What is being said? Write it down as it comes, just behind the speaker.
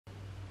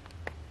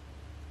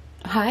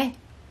Hi,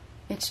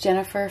 it's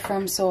Jennifer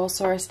from Soul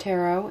Source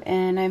Tarot,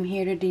 and I'm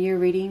here to do your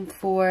reading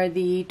for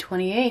the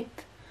 28th.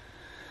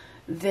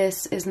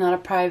 This is not a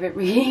private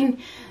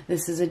reading.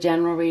 This is a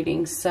general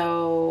reading,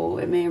 so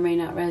it may or may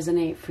not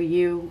resonate for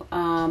you.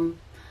 The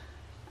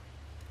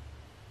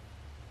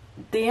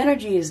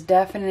energy is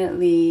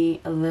definitely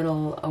a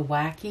little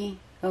wacky,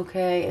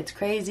 okay? It's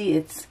crazy.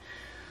 It's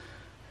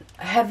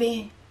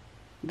heavy,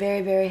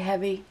 very, very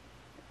heavy.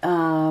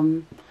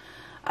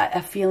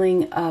 A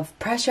feeling of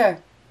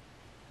pressure.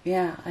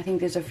 Yeah, I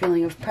think there's a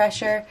feeling of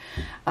pressure,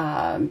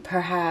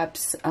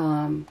 perhaps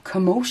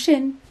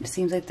commotion. It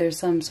seems like there's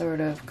some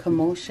sort of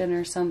commotion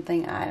or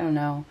something. I don't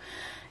know.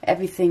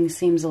 Everything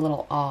seems a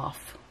little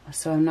off,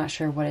 so I'm not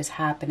sure what is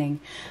happening.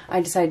 I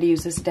decided to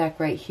use this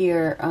deck right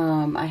here.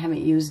 I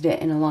haven't used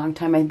it in a long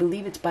time. I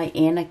believe it's by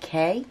Anna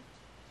Kay.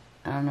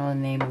 I don't know the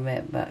name of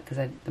it, but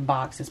because the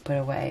box is put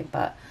away,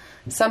 but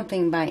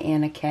something by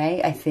Anna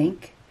Kay, I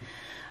think.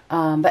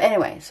 But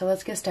anyway, so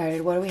let's get started.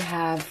 What do we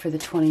have for the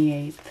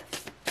 28th?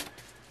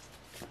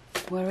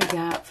 What do we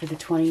got for the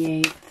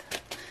 28th?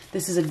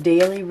 This is a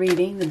daily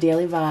reading, the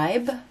daily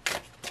vibe.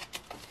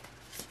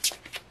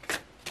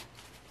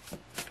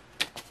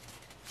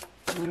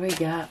 What do we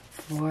got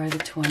for the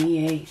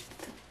 28th?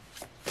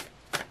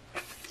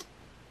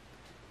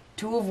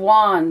 Two of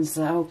Wands.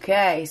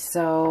 Okay,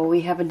 so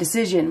we have a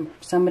decision.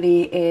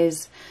 Somebody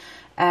is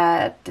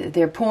at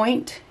their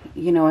point.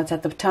 You know, it's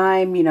at the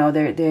time. You know,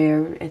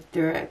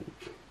 they're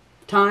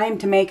time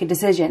to make a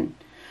decision.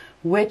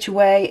 Which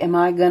way am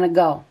I gonna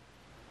go?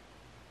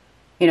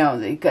 You know,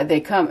 they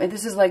come.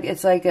 This is like,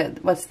 it's like a,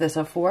 what's this,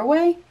 a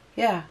four-way?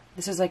 Yeah,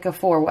 this is like a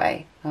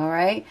four-way. All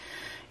right.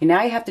 And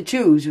now you have to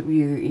choose. What are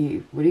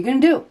you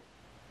going to do?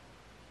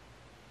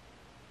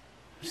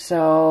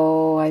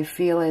 So I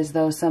feel as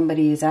though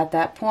somebody is at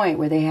that point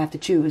where they have to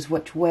choose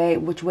which way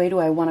do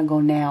I want to go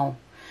now?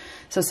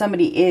 So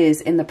somebody is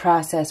in the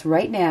process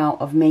right now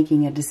of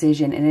making a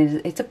decision,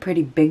 and it's a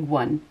pretty big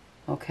one.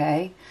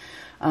 Okay.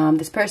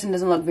 This person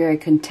doesn't look very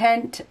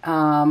content.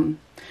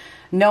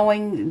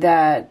 Knowing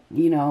that,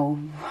 you know,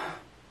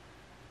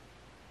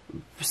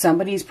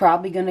 somebody's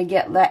probably going to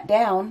get let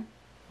down,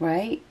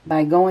 right?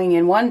 By going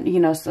in one, you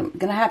know, going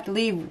to have to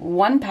leave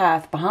one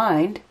path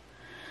behind.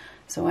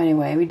 So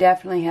anyway, we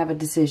definitely have a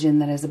decision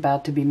that is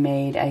about to be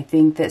made. I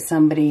think that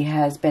somebody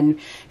has been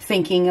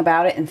thinking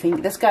about it, and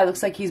this guy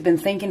looks like he's been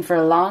thinking for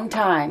a long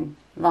time,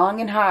 long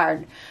and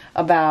hard,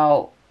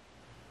 about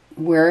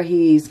where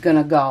he's going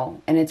to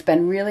go. And it's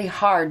been really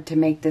hard to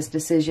make this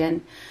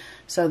decision.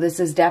 So this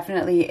is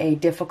definitely a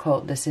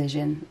difficult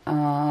decision.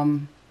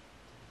 And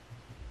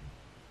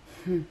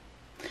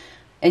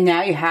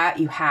now you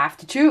have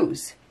to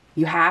choose.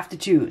 You have to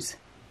choose.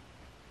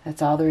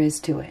 That's all there is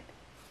to it.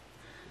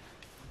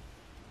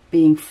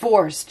 Being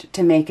forced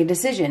to make a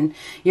decision.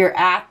 You're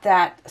at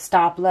that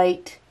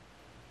stoplight.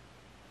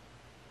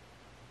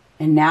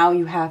 And now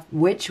you have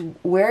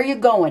where are you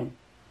going?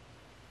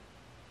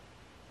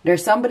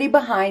 There's somebody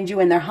behind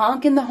you and they're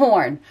honking the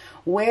horn.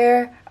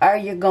 Where are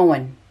you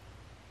going?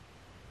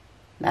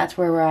 That's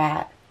where we're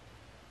at.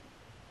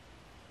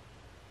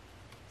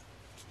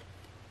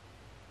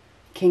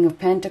 King of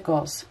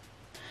Pentacles.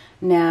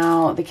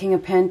 Now, the King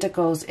of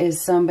Pentacles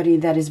is somebody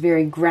that is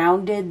very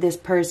grounded. This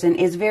person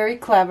is very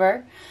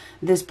clever.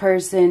 This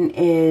person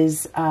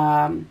is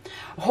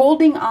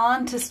holding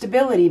on to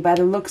stability by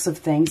the looks of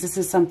things. This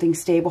is something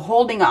stable.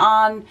 Holding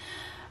on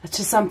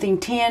to something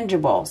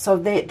tangible. So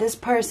this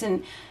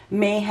person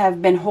may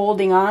have been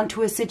holding on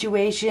to a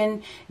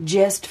situation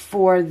just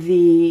for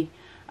the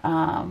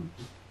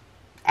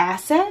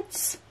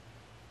assets,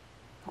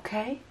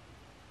 okay?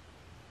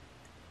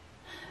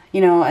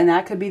 You know, and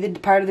that could be the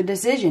part of the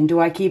decision. Do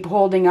I keep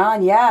holding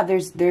on? Yeah,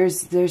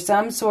 there's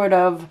some sort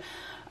of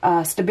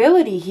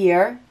stability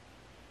here.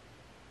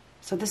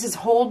 So this is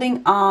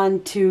holding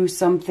on to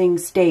something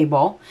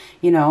stable.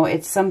 You know,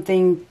 it's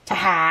something to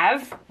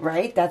have,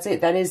 right? That's it.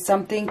 That is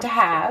something to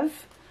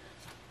have.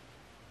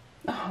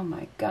 Oh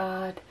my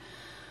God.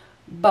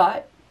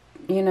 But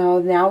you know,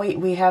 now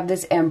we have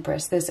this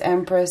Empress. This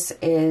Empress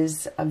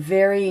is a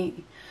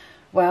very,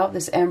 well,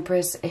 this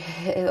Empress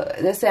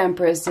is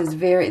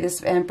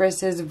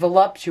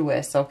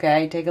voluptuous,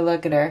 okay? Take a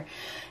look at her.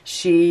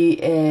 She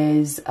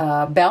is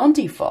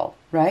bountiful,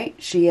 right?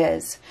 She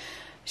is.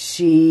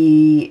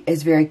 She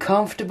is very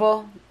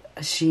comfortable.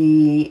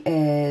 She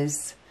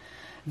is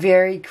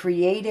very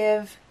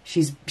creative.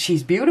 She's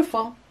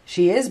beautiful.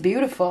 She is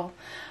beautiful.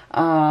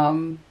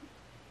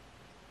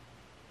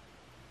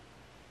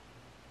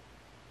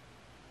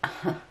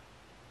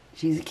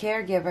 She's a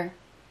caregiver.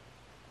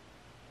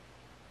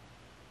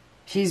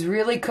 She's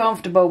really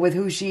comfortable with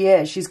who she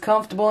is. She's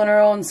comfortable in her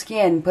own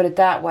skin, put it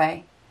that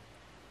way.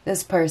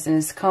 This person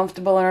is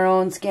comfortable in her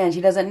own skin.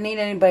 She doesn't need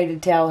anybody to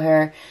tell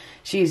her.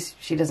 She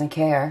doesn't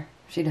care.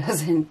 She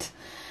doesn't.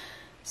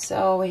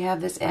 So we have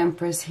this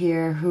Empress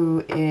here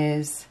who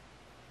is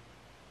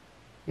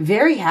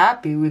very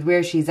happy with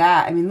where she's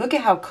at. I mean, look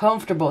at how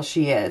comfortable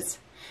she is.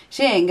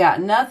 She ain't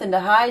got nothing to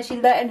hide.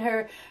 She's letting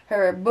her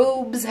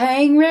boobs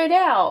hang right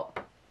out.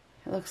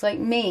 It looks like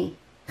me.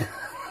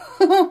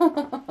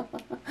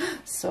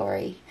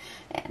 Sorry.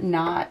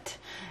 Not.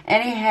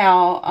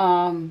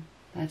 Anyhow,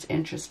 that's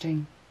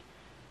interesting.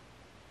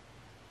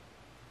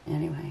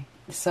 Anyway,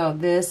 so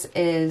this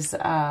is,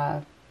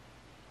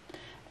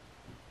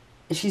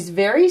 she's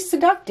very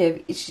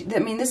seductive. I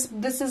mean, this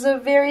is a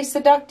very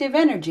seductive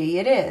energy.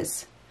 It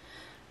is.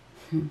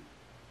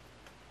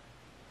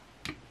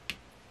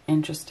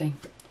 Interesting.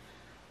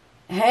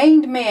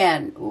 Hanged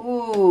man.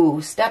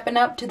 Ooh, stepping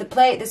up to the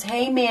plate. This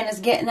hanged man is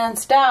getting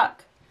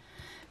unstuck,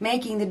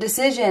 making the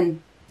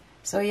decision.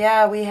 So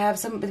yeah, we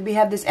have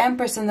this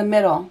Empress in the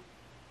middle.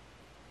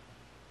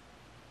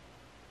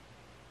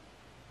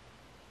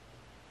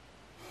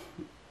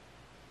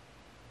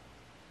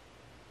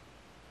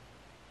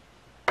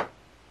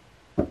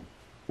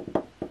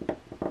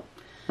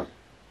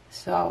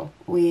 So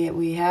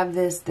we have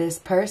this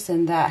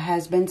person that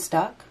has been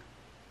stuck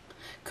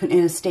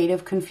in a state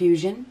of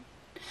confusion.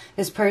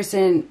 This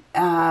person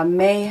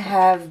may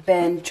have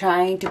been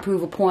trying to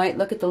prove a point.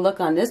 Look at the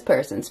look on this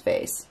person's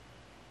face.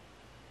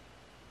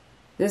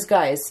 This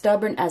guy is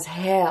stubborn as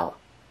hell.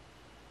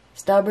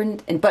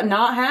 Stubborn, but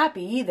not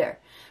happy either.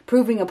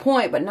 Proving a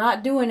point, but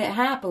not doing it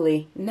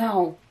happily.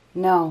 No,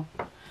 no.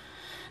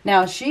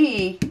 Now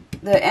the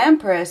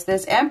Empress,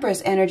 this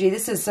Empress energy,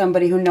 this is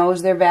somebody who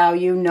knows their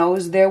value,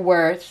 knows their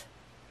worth.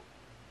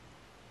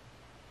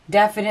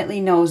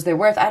 Definitely knows their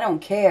worth. I don't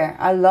care.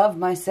 I love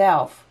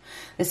myself.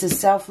 This is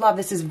self-love.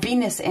 This is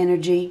Venus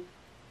energy.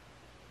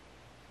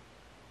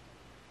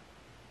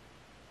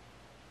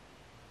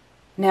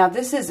 Now,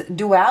 this is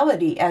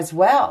duality as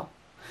well.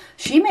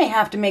 She may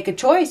have to make a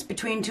choice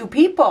between two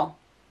people.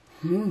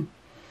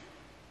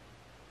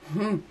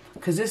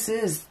 Because this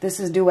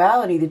is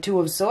duality, the Two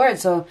of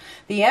Swords. So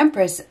the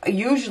Empress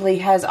usually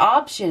has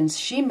options.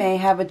 She may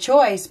have a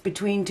choice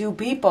between two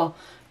people.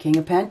 King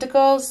of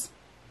Pentacles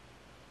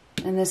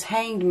and this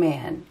Hanged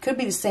Man. Could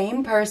be the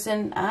same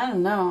person. I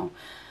don't know.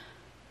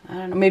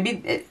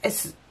 Maybe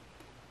it's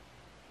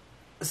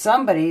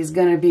somebody's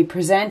going to be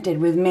presented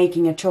with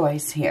making a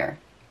choice here.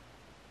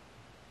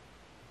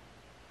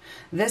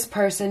 This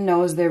person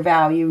knows their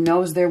value,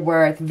 knows their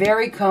worth,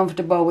 very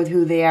comfortable with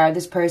who they are.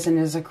 This person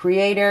is a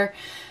creator.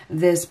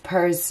 This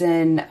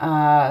person,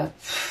 I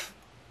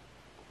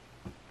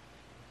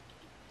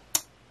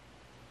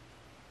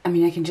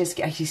mean, I just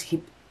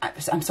keep,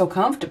 I'm so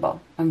comfortable.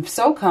 I'm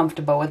so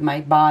comfortable with my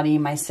body,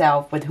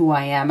 myself, with who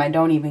I am. I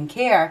don't even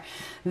care.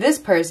 This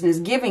person is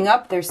giving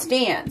up their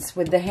stance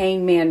with the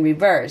Hanged Man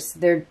reverse.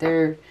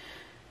 They're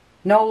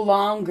no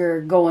longer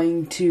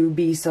going to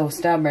be so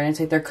stubborn. It's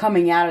like they're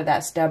coming out of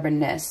that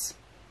stubbornness.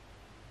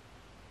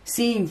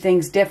 Seeing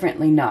things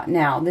differently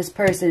now. This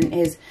person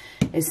is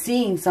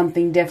seeing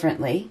something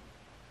differently.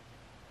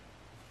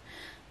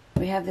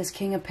 We have this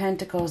King of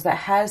Pentacles that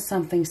has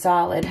something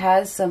solid,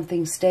 has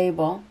something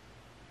stable.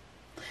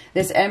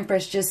 This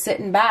Empress just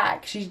sitting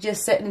back. She's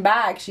just sitting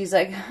back. She's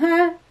like,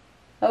 huh,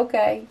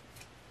 okay.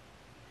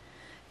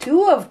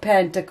 Two of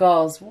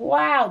Pentacles.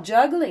 Wow,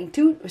 juggling.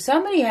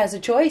 Somebody has a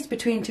choice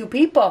between two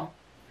people.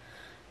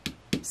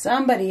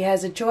 Somebody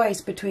has a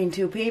choice between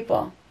two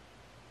people.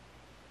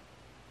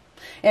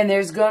 And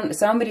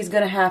somebody's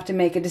going to have to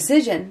make a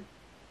decision.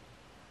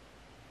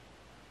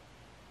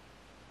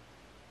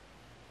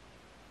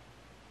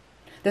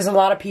 There's a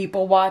lot of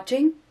people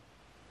watching.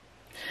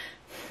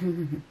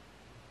 There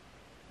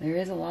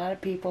is a lot of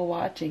people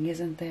watching,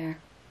 isn't there?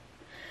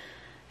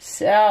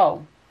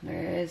 So,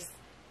 there is...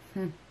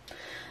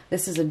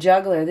 This is a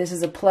juggler. This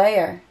is a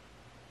player.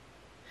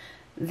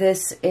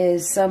 This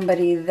is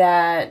somebody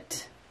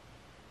that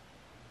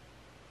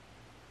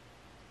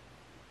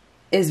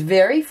is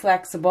very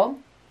flexible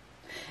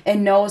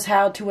and knows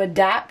how to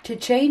adapt to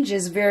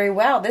changes very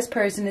well. This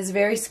person is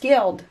very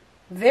skilled.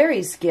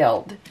 Very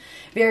skilled.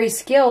 Very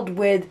skilled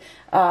with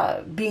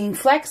being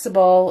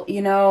flexible,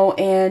 you know,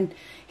 and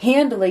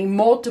handling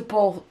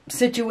multiple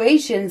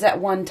situations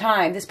at one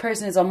time. This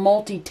person is a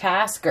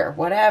multitasker,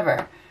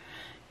 whatever.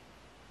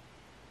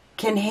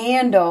 Can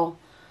handle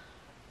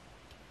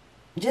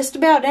just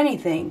about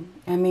anything.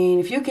 I mean,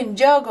 if you can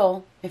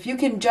juggle,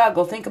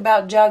 think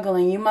about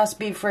juggling, you must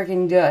be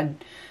freaking good.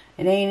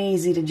 It ain't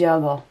easy to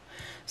juggle.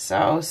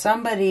 So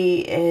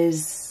somebody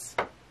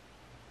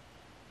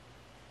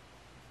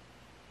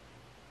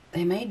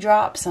they may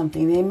drop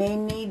something. They may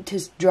need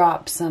to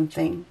drop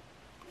something.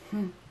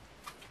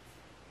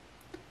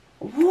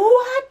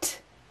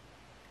 What?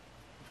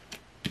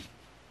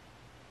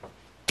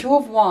 Two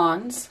of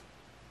Wands.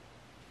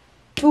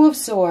 Two of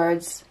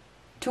Swords,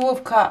 Two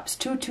of Cups,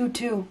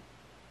 222.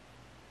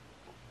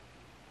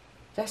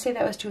 Did I say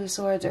that was Two of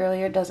Swords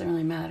earlier? It doesn't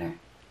really matter.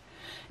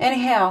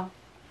 Anyhow,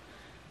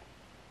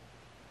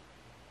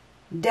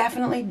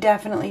 definitely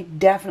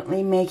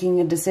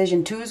making a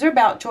decision. Twos are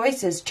about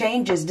choices,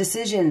 changes,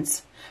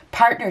 decisions,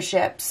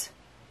 partnerships.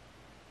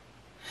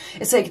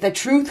 It's like the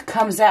truth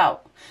comes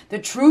out. The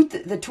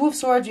truth, the Two of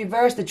Swords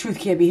reversed, the truth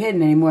can't be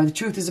hidden anymore. The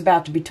truth is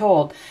about to be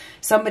told.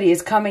 Somebody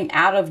is coming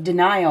out of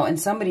denial, and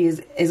somebody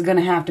is going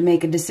to have to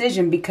make a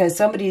decision because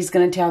somebody is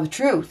going to tell the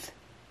truth.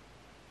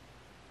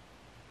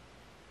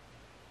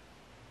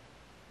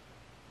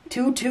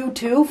 Two, two,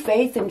 two,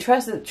 faith and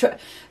trust.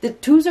 The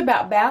twos are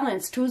about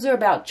balance. Twos are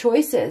about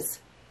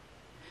choices.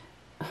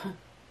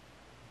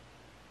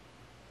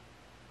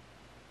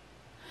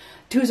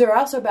 Twos are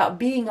also about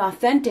being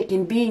authentic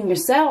and being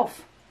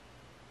yourself.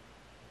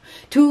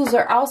 Twos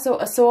are also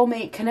a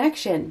soulmate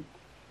connection.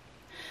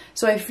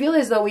 So I feel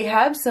as though we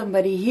have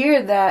somebody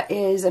here that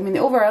is, I mean, the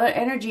overall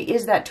energy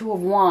is that Two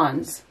of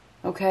Wands.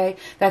 Okay,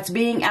 that's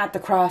being at the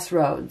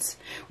crossroads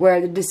where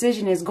the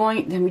decision is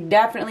going, and we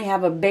definitely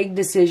have a big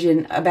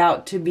decision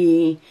about to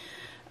be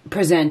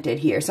presented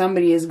here.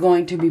 Somebody is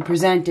going to be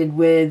presented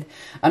with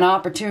an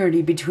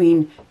opportunity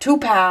between two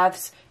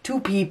paths, two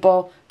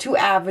people, two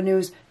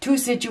avenues, two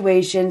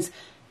situations.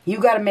 You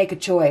got to make a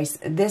choice.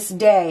 This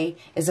day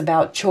is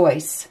about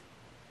choice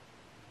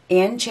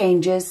and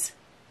changes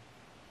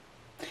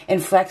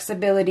and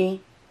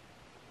flexibility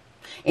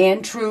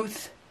and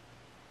truth.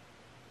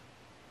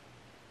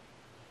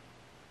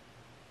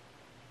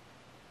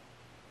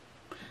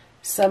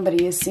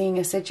 Somebody is seeing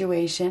a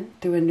situation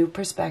through a new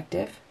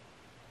perspective.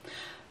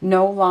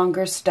 No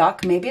longer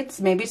stuck. Maybe it's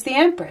the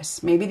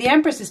Empress. Maybe the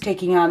Empress is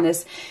taking on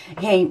this.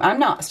 Hey, I'm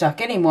not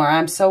stuck anymore.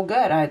 I'm so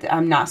good.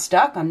 I'm not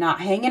stuck. I'm not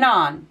hanging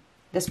on.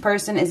 This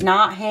person is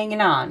not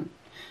hanging on.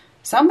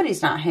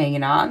 Somebody's not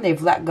hanging on.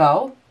 They've let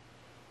go.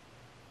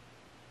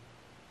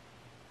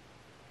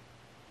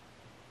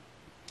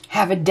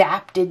 Have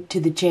adapted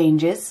to the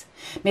changes.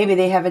 Maybe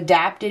they have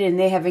adapted and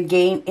they have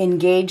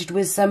engaged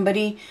with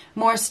somebody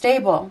more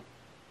stable,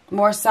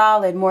 more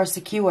solid, more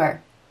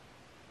secure.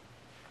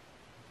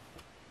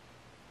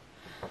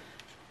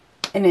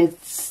 And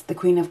it's the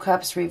Queen of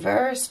Cups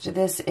reversed.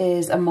 This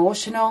is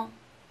emotional.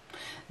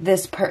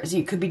 This person,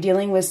 you could be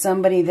dealing with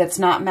somebody that's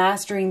not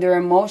mastering their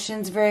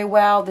emotions very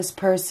well. This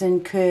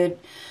person could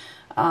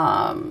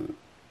have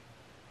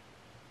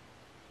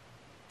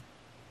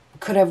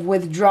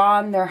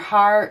withdrawn their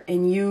heart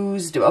and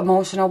used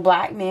emotional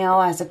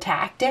blackmail as a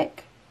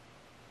tactic.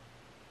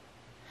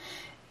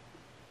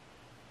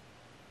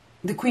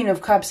 The Queen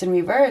of Cups in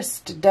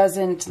reversed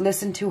doesn't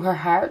listen to her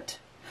heart,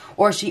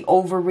 or she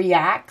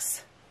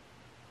overreacts.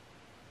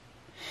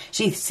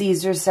 She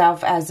sees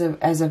herself as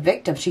a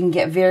victim. She can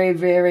get very,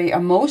 very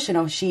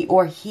emotional, she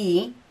or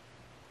he.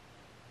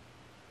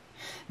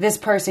 This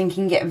person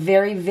can get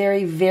very,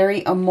 very,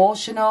 very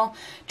emotional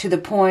to the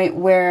point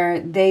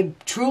where they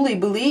truly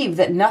believe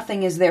that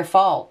nothing is their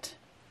fault.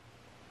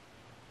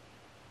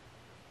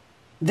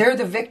 They're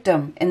the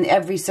victim in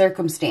every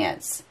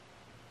circumstance.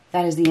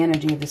 That is the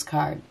energy of this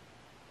card.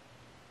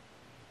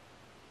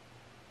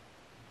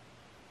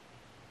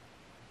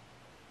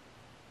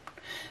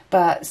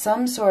 But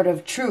some sort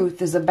of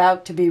truth is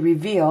about to be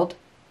revealed.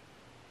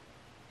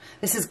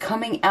 This is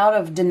coming out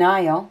of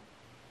denial.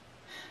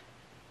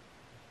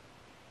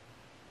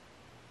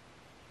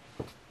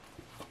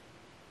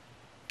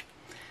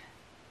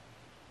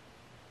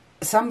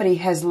 Somebody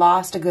has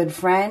lost a good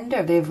friend,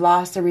 or they've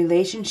lost a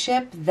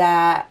relationship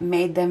that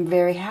made them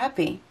very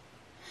happy.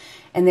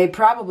 And they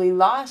probably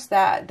lost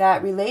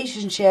that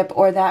relationship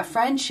or that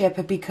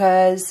friendship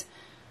because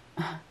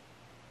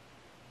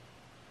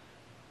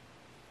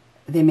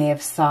they may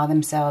have saw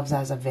themselves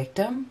as a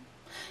victim.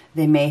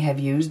 They may have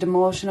used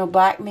emotional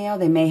blackmail.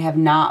 They may have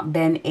not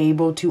been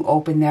able to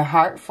open their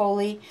heart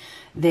fully.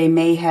 They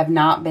may have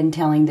not been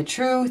telling the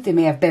truth. They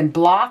may have been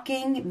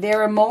blocking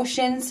their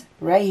emotions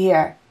right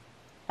here.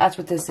 That's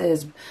what this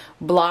is.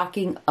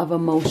 Blocking of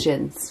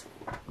emotions.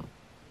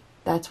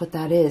 That's what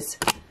that is.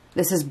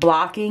 This is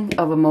blocking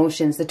of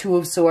emotions. The Two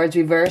of Swords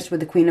reversed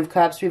with the Queen of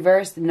Cups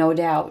reversed, no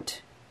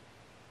doubt.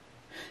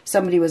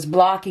 Somebody was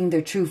blocking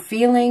their true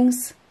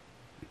feelings,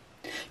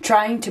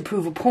 trying to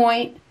prove a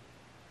point.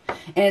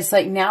 And it's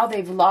like now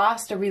they've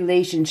lost a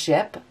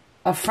relationship,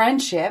 a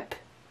friendship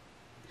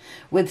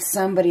with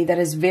somebody that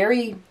is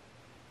very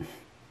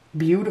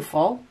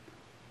beautiful.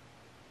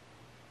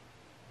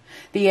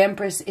 The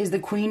Empress is the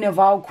queen of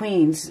all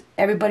queens.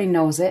 Everybody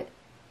knows it.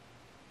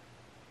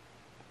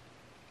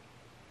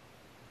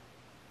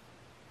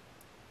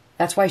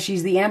 That's why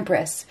she's the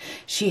Empress.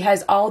 She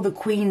has all the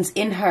queens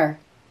in her.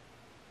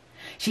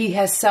 She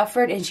has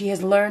suffered and she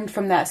has learned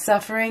from that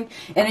suffering.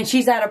 And then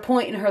she's at a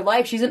point in her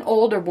life. She's an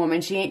older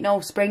woman. She ain't no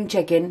spring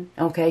chicken.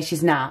 Okay,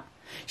 she's not.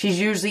 She's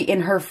usually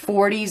in her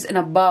 40s and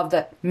above,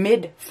 the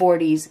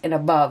mid-40s and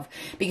above.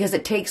 Because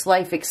it takes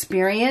life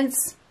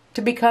experience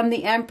to become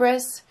the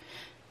Empress.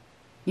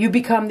 You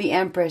become the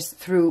Empress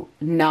through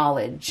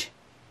knowledge,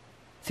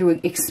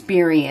 through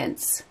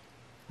experience,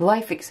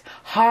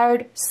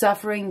 hard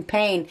suffering,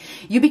 pain.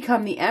 You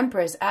become the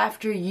Empress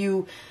after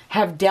you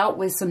have dealt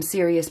with some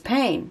serious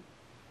pain.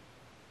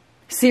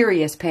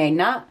 Serious pain,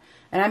 and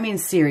I mean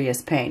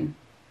serious pain.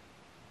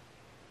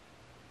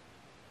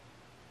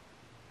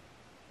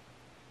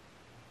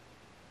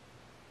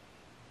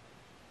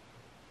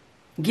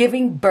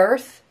 Giving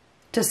birth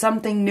to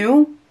something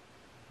new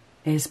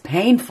is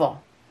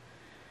painful.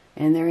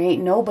 And there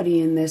ain't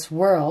nobody in this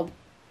world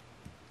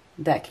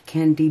that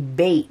can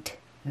debate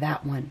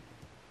that one.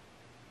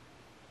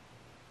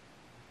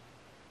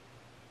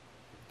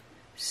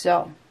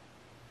 So,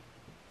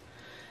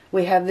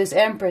 we have this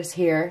Empress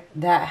here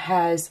that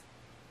has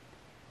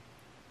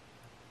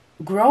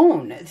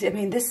grown. I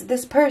mean,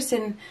 this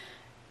person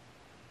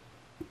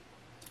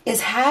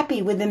is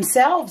happy with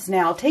themselves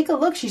now. Take a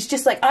look. She's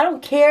just like, I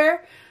don't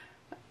care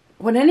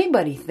what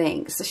anybody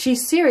thinks. She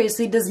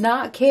seriously does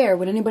not care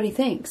what anybody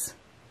thinks.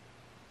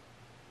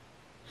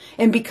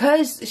 And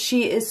because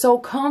she is so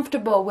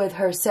comfortable with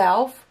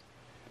herself,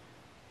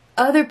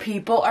 other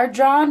people are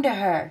drawn to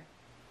her.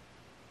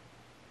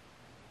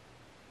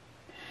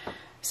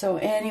 So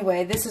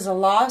anyway, this is a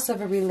loss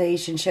of a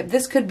relationship.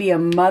 This could be a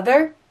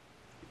mother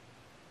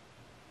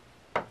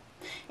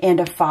and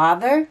a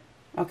father.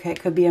 Okay,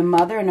 it could be a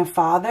mother and a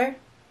father.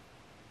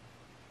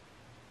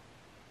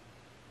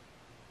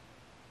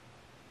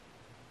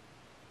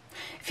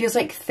 It feels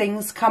like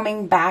things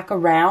coming back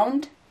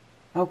around.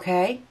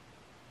 Okay.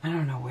 I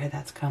don't know where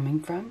that's coming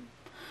from.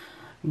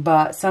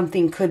 But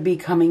something could be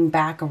coming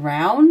back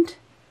around.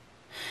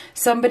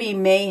 Somebody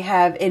may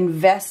have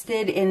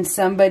invested in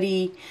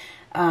somebody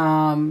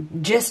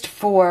just to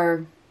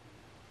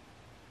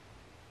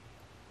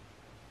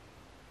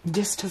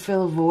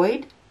fill a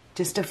void.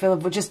 Just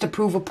to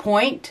prove a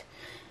point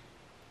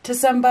to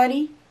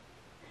somebody.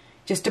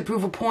 Just to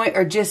prove a point,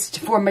 or just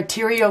for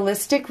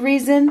materialistic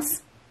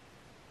reasons.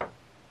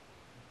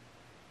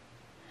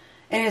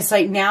 And it's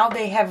like now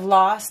they have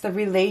lost the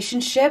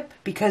relationship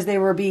because they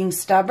were being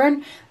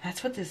stubborn.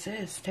 That's what this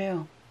is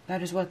too.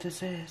 That is what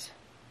this is.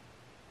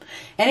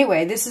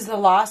 Anyway, this is the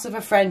loss of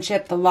a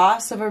friendship, the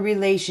loss of a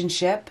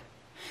relationship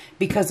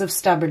because of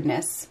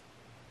stubbornness.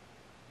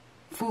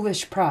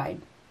 Foolish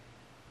pride.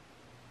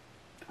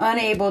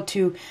 Unable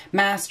to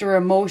master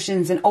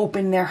emotions and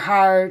open their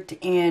heart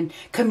and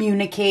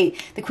communicate.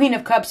 The Queen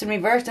of Cups in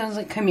reverse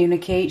doesn't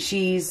communicate.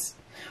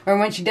 Or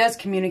when she does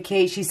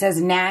communicate, she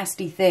says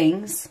nasty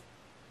things.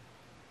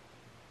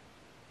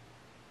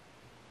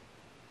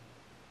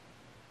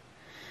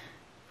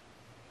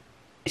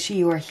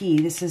 She or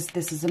he, this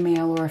is a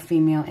male or a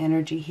female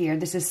energy here.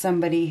 This is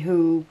somebody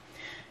who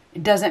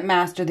doesn't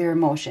master their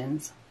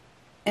emotions.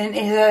 And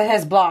it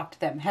has blocked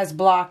them, has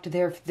blocked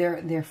their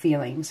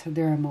feelings,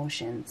 their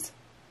emotions.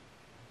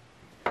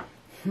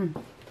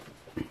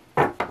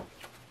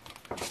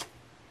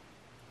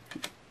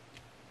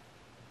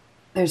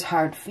 There's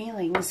hard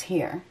feelings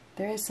here.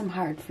 There is some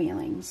hard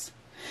feelings.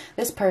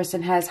 This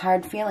person has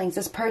hard feelings.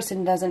 This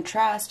person doesn't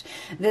trust.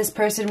 This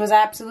person was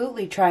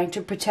absolutely trying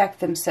to protect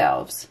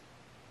themselves.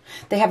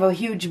 They have a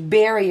huge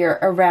barrier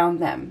around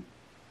them.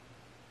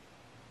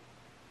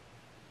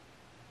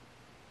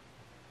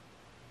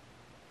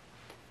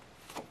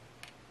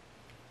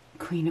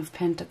 Queen of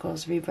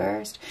Pentacles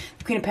reversed.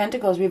 The Queen of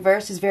Pentacles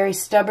reversed is very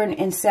stubborn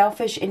and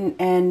selfish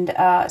and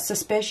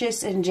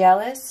suspicious and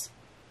jealous.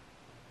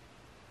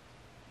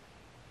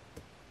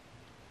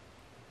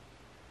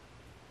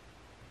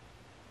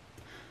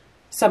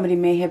 Somebody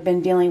may have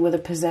been dealing with a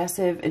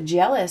possessive,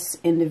 jealous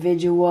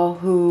individual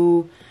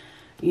who,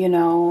 you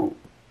know,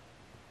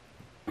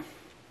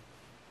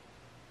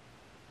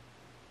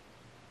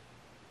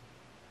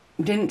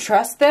 didn't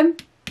trust them.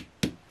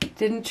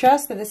 Didn't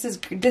trust them. This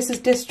is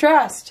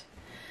distrust.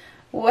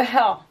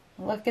 Well,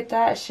 look at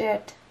that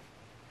shit.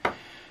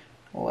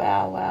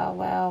 Wow, wow,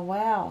 wow,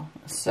 wow.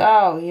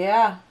 So,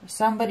 yeah,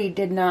 somebody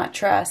did not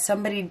trust.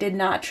 Somebody did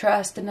not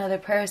trust another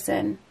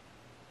person.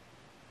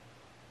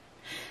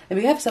 And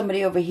we have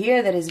somebody over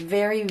here that is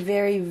very,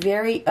 very,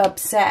 very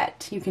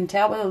upset. You can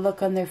tell by the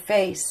look on their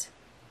face.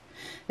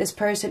 This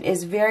person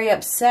is very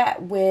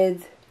upset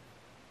with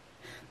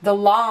the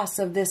loss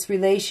of this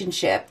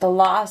relationship, the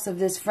loss of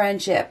this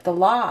friendship, the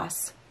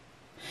loss.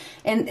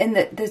 And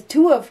the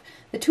two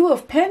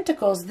of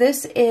Pentacles,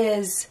 this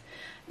is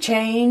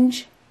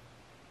change,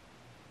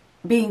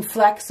 being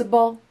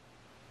flexible,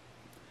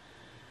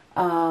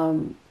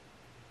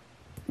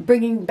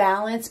 bringing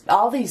balance.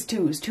 All these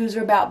twos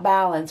are about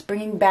balance,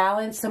 bringing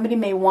balance. Somebody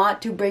may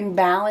want to bring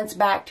balance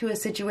back to a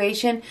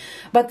situation,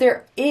 but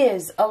there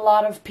is a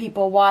lot of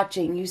people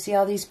watching. You see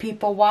all these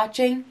people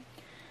watching?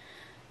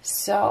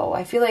 So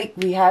I feel like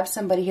we have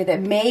somebody here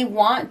that may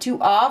want to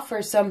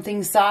offer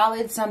something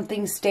solid,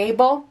 something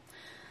stable.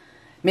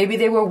 Maybe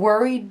they were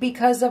worried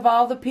because of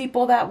all the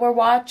people that were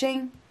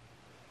watching.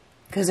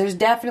 Because there's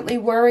definitely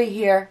worry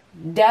here.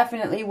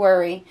 Definitely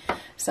worry.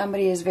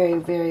 Somebody is very,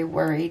 very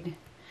worried.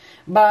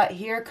 But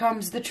here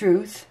comes the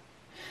truth.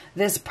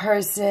 This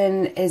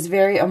person is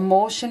very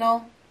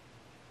emotional.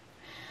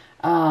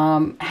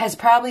 Has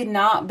probably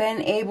not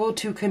been able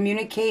to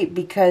communicate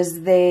because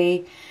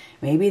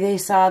maybe they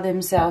saw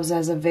themselves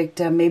as a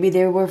victim. Maybe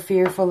they were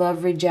fearful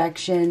of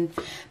rejection.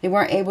 They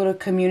weren't able to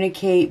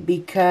communicate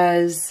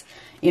because,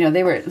 you know,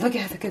 they were, look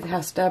at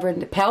how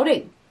stubborn,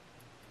 pouting.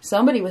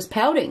 Somebody was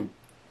pouting,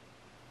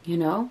 you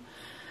know.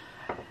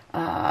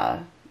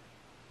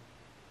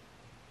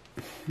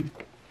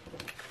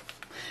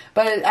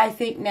 But I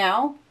think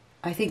now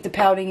I think the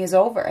pouting is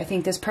over. I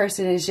think this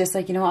person is just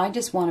like, you know, I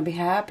just want to be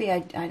happy.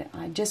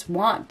 I just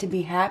want to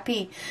be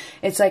happy.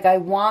 It's like, I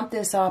want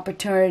this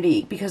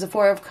opportunity, because the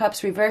Four of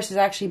Cups reverse is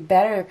actually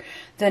better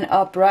than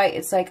upright.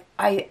 It's like,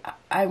 I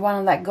want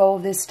to let go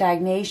of this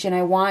stagnation.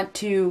 I want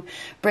to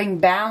bring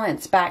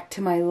balance back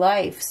to my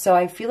life. So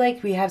I feel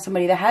like we have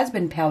somebody that has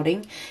been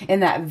pouting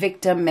in that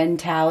victim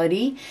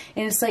mentality.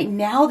 And it's like,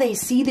 now they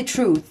see the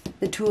truth.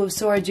 The Two of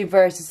Swords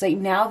reverse. It's like,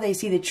 now they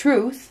see the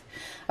truth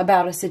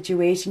about a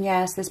situation.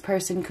 Yes, this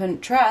person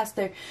couldn't trust.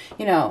 They're,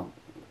 you know,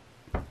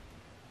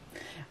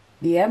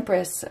 the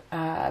Empress,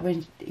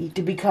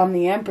 to become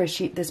the Empress,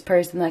 this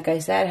person, like I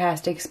said,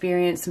 has to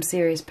experience some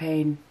serious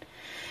pain.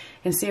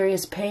 And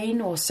serious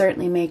pain will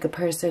certainly make a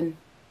person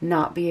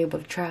not be able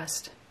to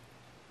trust.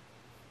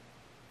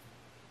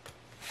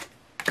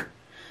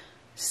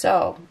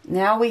 So,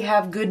 now we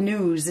have good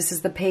news. This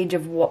is the Page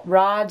of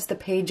Rods, the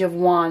Page of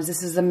Wands.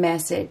 This is a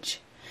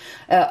message.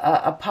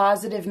 A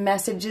positive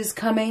message is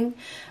coming.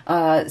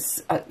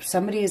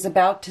 Somebody is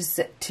about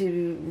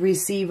to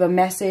receive a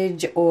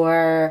message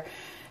or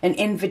an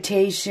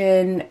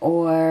invitation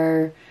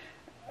or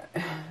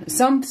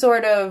some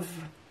sort of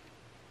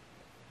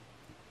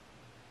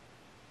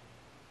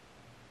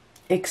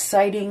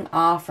exciting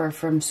offer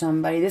from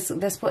somebody. This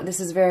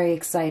is very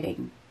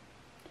exciting.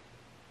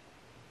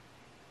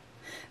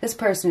 This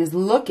person is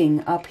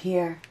looking up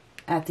here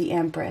at the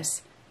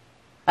Empress.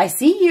 I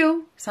see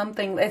you.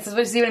 Something. This is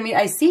what, see what I mean?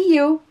 I see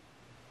you.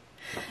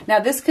 Now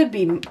this could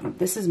be,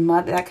 this is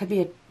mother. That could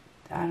be a,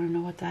 I don't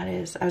know what that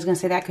is. I was going to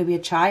say that could be a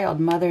child,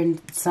 mother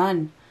and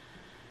son.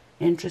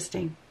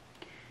 Interesting.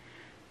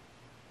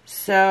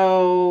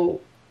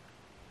 So,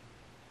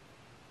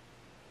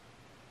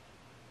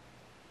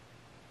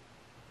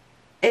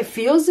 it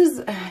feels as,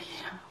 you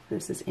know,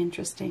 this is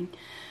interesting.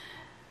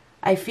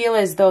 I feel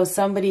as though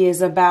somebody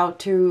is about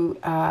to,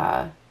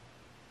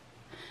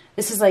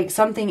 this is like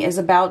something is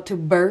about to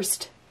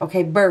burst.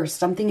 Okay, burst.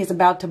 Something is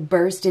about to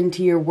burst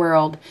into your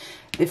world.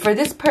 For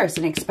this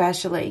person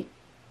especially.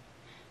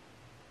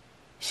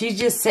 She's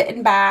just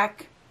sitting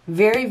back.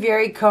 Very,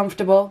 very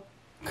comfortable.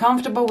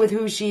 Comfortable with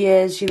who she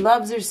is. She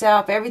loves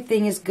herself.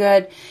 Everything is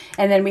good.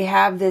 And then we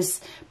have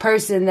this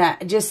person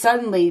that just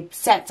suddenly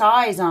sets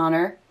eyes on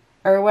her.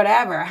 Or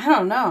whatever. I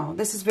don't know.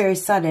 This is very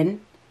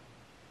sudden.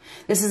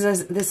 This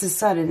is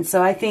sudden.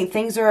 So I think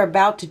things are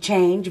about to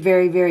change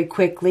very, very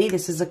quickly.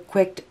 This is a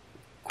quick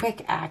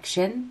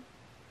action.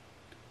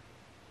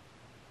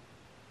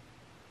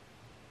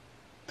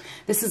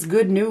 This is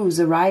good news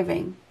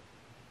arriving.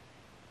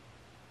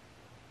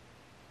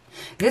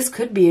 This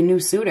could be a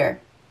new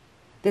suitor.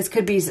 This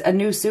could be a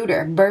new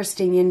suitor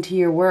bursting into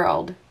your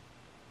world.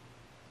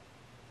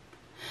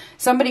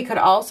 Somebody could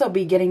also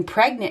be getting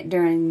pregnant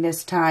during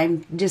this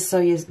time, just so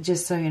you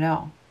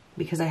know,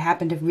 because I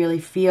happen to really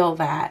feel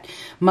that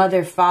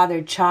mother,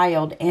 father,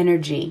 child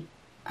energy.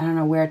 I don't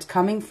know where it's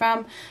coming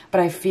from,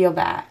 but I feel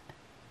that.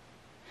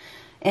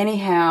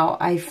 Anyhow,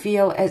 I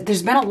feel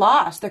there's been a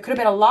loss. There could have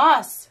been a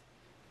loss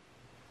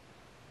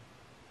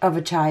of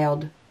a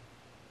child.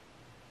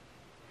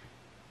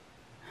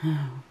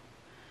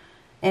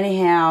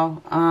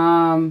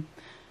 Anyhow,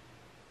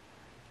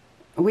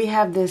 we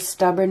have this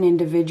stubborn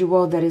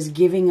individual that is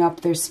giving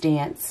up their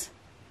stance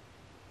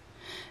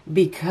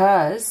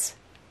because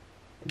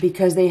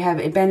they have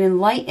been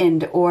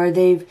enlightened or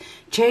they've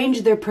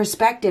changed their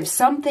perspective.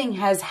 Something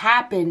has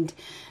happened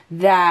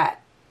that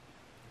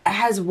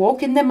has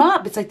woken them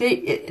up. It's like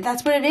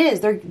that's what it is.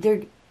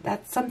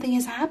 That something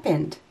has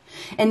happened.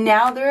 And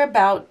now they're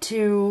about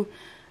to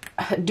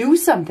do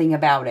something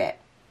about it.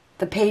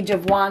 The Page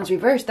of Wands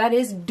reversed, that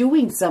is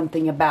doing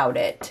something about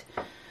it.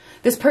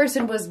 This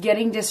person was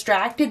getting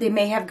distracted. They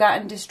may have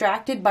gotten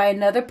distracted by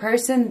another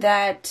person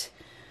that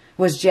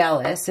was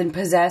jealous and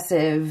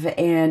possessive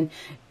and,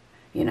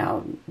 you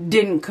know,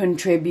 didn't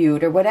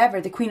contribute or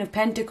whatever. The Queen of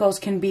Pentacles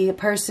can be a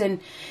person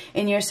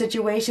in your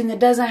situation that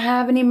doesn't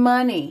have any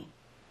money,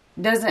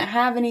 doesn't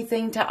have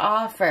anything to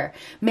offer,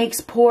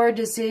 makes poor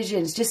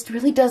decisions, just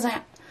really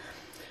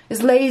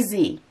is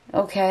lazy,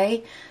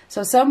 okay?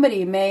 So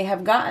somebody may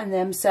have gotten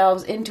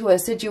themselves into a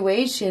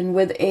situation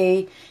with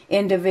a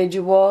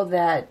individual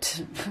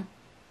that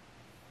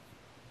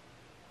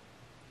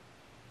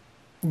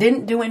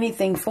didn't do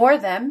anything for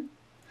them.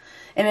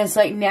 And it's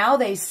like now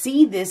they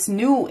see this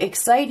new,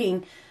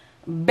 exciting,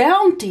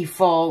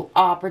 bountiful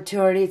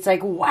opportunity. It's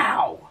like,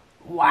 wow,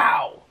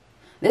 wow,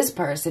 this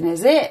person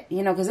is it.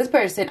 You know, because this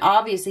person,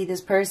 obviously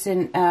this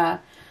person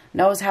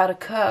knows how to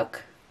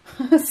cook.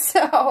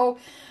 So,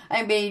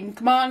 I mean,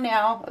 come on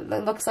now.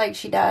 It looks like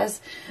she does.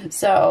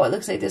 So, it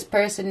looks like this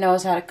person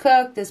knows how to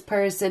cook. This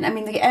person, I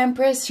mean, the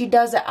Empress, she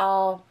does it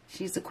all.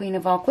 She's the queen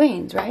of all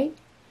queens, right?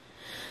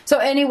 So,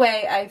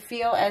 anyway, I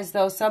feel as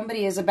though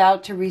somebody is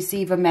about to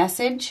receive a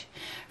message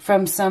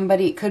from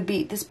somebody. It could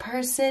be this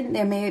person.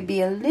 There may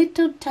be a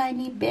little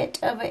tiny bit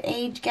of an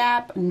age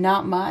gap.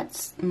 Not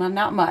much.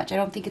 Not much. I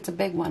don't think it's a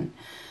big one.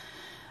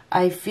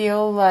 I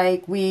feel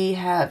like we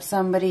have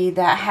somebody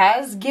that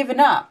has given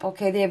up.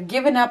 Okay, they have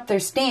given up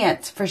their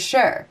stance for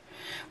sure.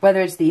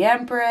 Whether it's the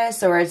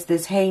Empress or it's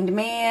this Hanged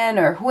Man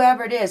or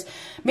whoever it is.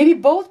 Maybe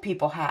both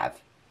people have.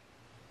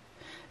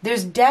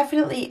 There's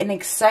definitely an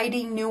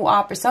exciting new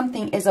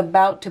something is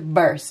about to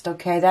burst,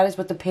 okay? That is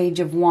what the Page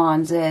of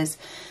Wands is.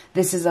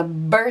 This is a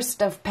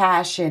burst of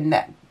passion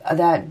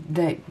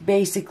that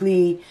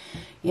basically,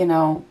 you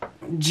know,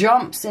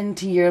 jumps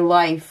into your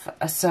life.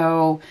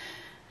 So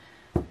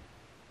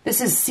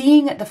this is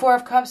seeing the Four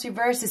of Cups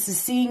reversed. This is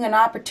seeing an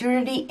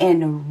opportunity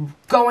and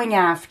going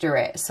after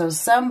it. So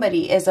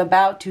somebody is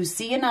about to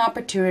see an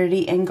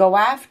opportunity and go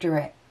after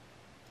it.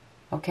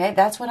 Okay,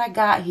 that's what I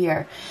got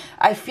here.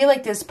 I feel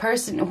like this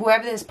person,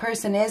 whoever this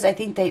person is, I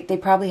think they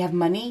probably have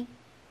money.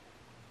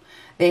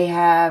 They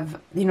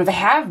have, you know, they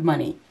have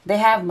money. They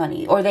have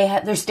money. Or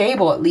they're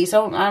stable at least. I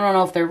don't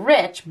know if they're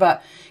rich,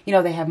 but, you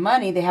know, they have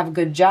money. They have a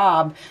good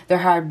job. They're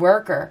a hard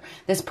worker.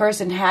 This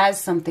person has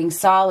something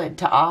solid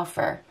to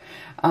offer.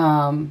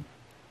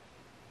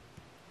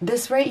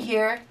 This right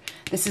here,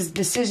 this is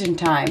decision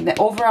time. The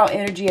overall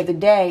energy of the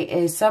day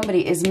is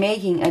somebody is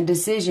making a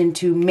decision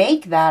to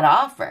make that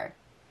offer.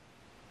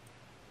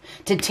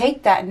 To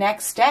take that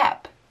next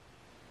step.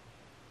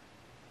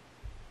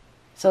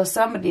 So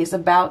somebody is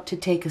about to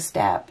take a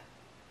step.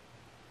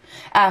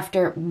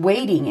 After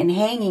waiting and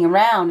hanging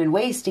around and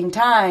wasting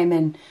time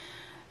and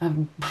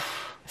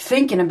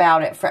thinking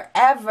about it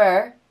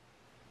forever,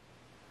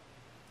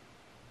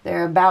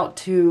 they're about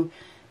to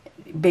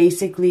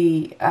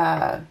basically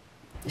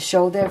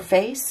show their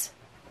face.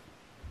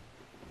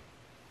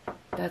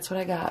 That's what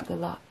I got. Good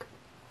luck.